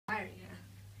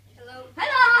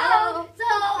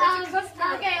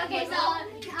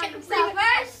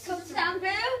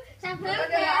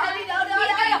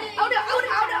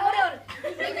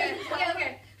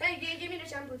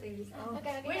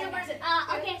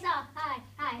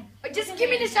Give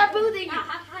me the shampoo thing. Okay,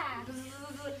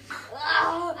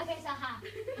 so hi.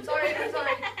 I'm sorry.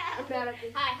 I'm mad at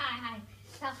you. Hi.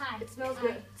 So hi. It smells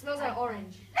good. It smells like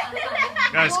orange.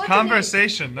 Guys,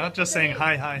 conversation, not just saying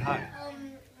hi.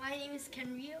 My name is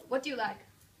Kenryu. What do you like?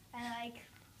 I like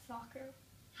soccer.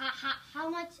 How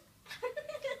much?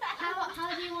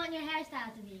 How do you want your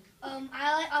hairstyle to be?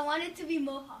 I want it to be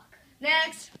mohawk.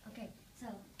 Next. Okay, so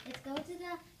let's go to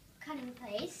the cutting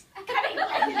place.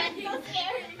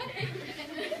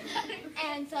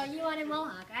 And so you want a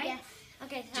mohawk, right? Yes.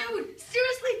 Okay, so Dude,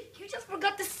 seriously, you just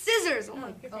forgot the scissors. Oh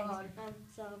my god.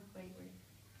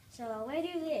 so where do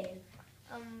you live?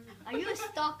 Are you a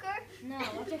stalker? No,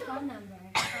 what's your phone number?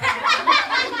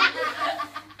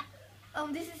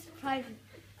 This is private.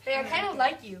 Hey, I kind of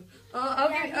like you.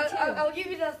 I'll give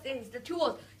you the things, the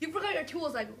tools. You forgot your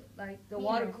tools, like the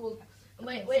water cooler.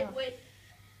 Wait.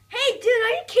 Hey, dude, are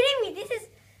you kidding me? This is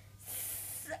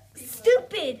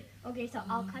stupid. Okay, so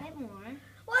I'll cut it more.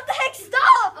 What the heck?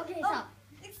 Stop. Okay, so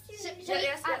Excuse me.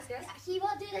 Yes. he will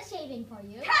do the shaving for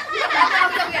you.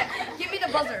 Okay. Give me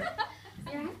the buzzer.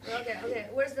 Yeah. Okay.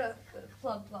 Where's the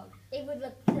plug? It would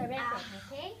look to the red one,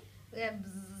 okay? Yeah.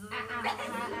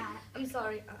 I'm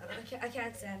sorry. I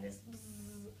can't stand this.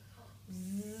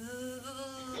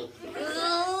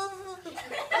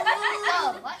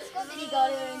 Oh, what school did he go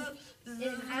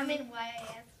to? I'm in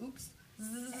YAS. Oops.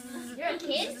 You're a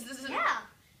kid? Yeah.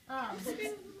 Oh.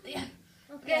 Yeah.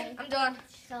 Okay. Okay, I'm done.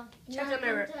 So you Check want the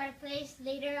to mirror. come to our place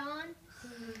later on?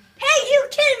 Hey, you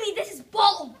kidding me? This is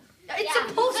bald. It's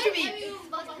supposed to be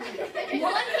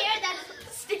One hair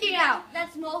that's sticking out.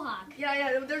 that's mohawk.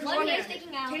 Yeah. There's One one hair there.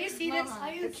 sticking out. Can you see this? Mohawk.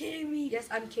 Are you kidding me? Yes,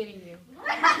 I'm kidding you.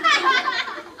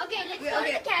 Okay, let's go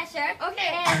Okay. to the cashier.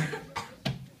 Okay. And,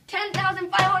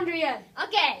 10,500 yen.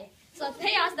 okay, so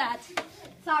pay us that.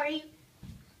 Sorry.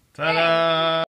 Ta-da!